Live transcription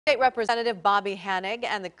State Representative Bobby Hanig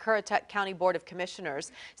and the Currituck County Board of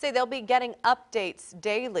Commissioners say they'll be getting updates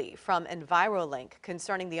daily from EnviroLink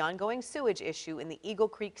concerning the ongoing sewage issue in the Eagle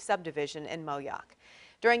Creek subdivision in Moyock.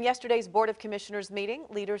 During yesterday's Board of Commissioners meeting,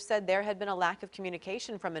 leaders said there had been a lack of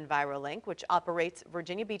communication from EnviroLink, which operates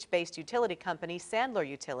Virginia Beach-based utility company Sandler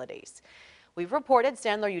Utilities. We've reported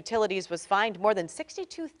Sandler Utilities was fined more than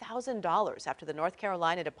 $62,000 after the North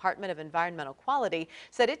Carolina Department of Environmental Quality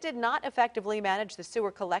said it did not effectively manage the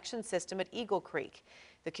sewer collection system at Eagle Creek.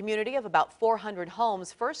 The community of about 400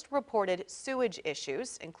 homes first reported sewage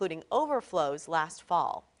issues, including overflows, last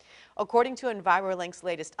fall. According to EnviroLink's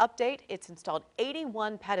latest update, it's installed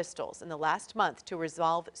 81 pedestals in the last month to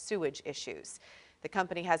resolve sewage issues. The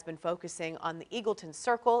company has been focusing on the Eagleton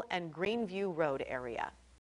Circle and Greenview Road area.